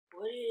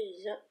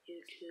What is up,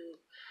 YouTube?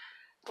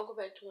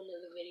 Welcome back to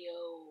another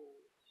video.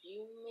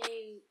 You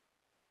may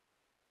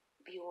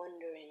be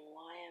wondering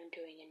why I'm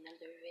doing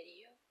another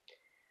video.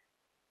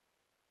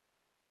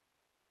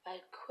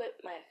 I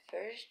quit my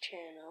first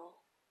channel.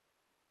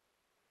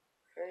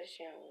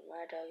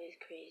 My dog is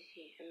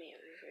crazy. My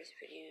first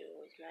video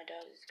was my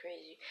dog is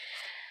crazy.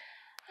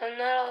 I'm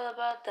not all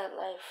about that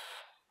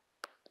life.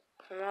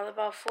 I'm all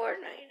about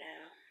Fortnite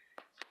now.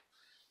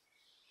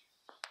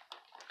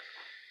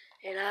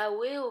 And I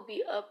will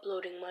be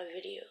uploading my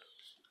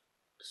videos.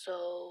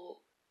 So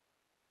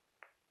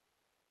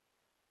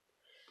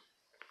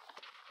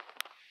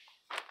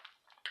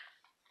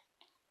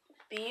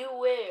be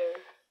aware,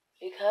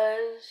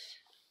 because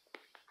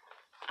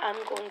I'm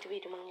going to be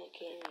doing a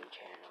gaming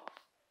channel.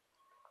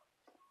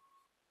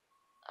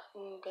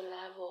 I'm gonna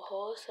have a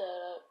whole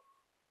setup,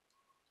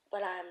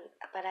 but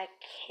I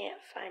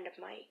can't find a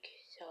mic,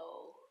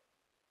 so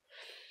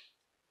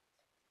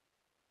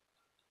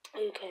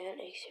you can't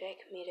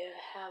expect me to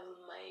have a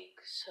mic.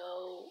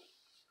 So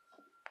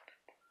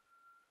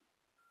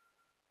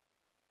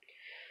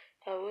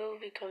I will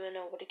be coming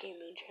out with a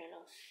gaming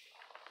channel.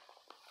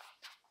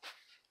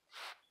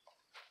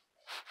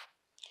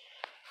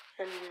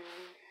 And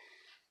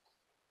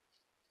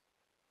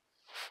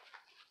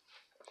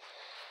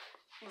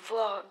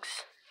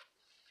vlogs.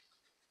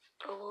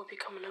 I will be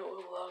coming out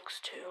with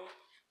vlogs too.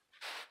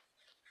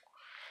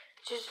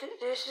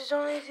 This is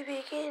only the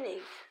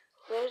beginning.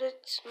 Let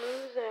it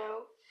smooth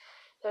out.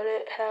 Let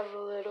it have a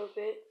little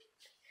bit.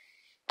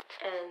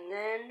 And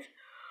then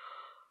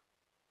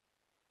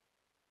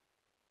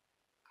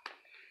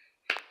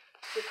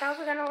you're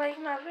probably gonna like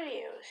my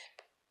videos.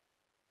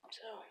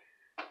 So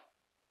it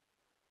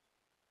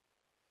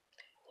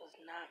was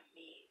not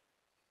me.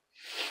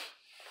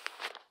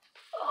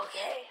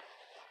 Okay.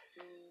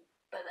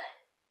 Bye-bye.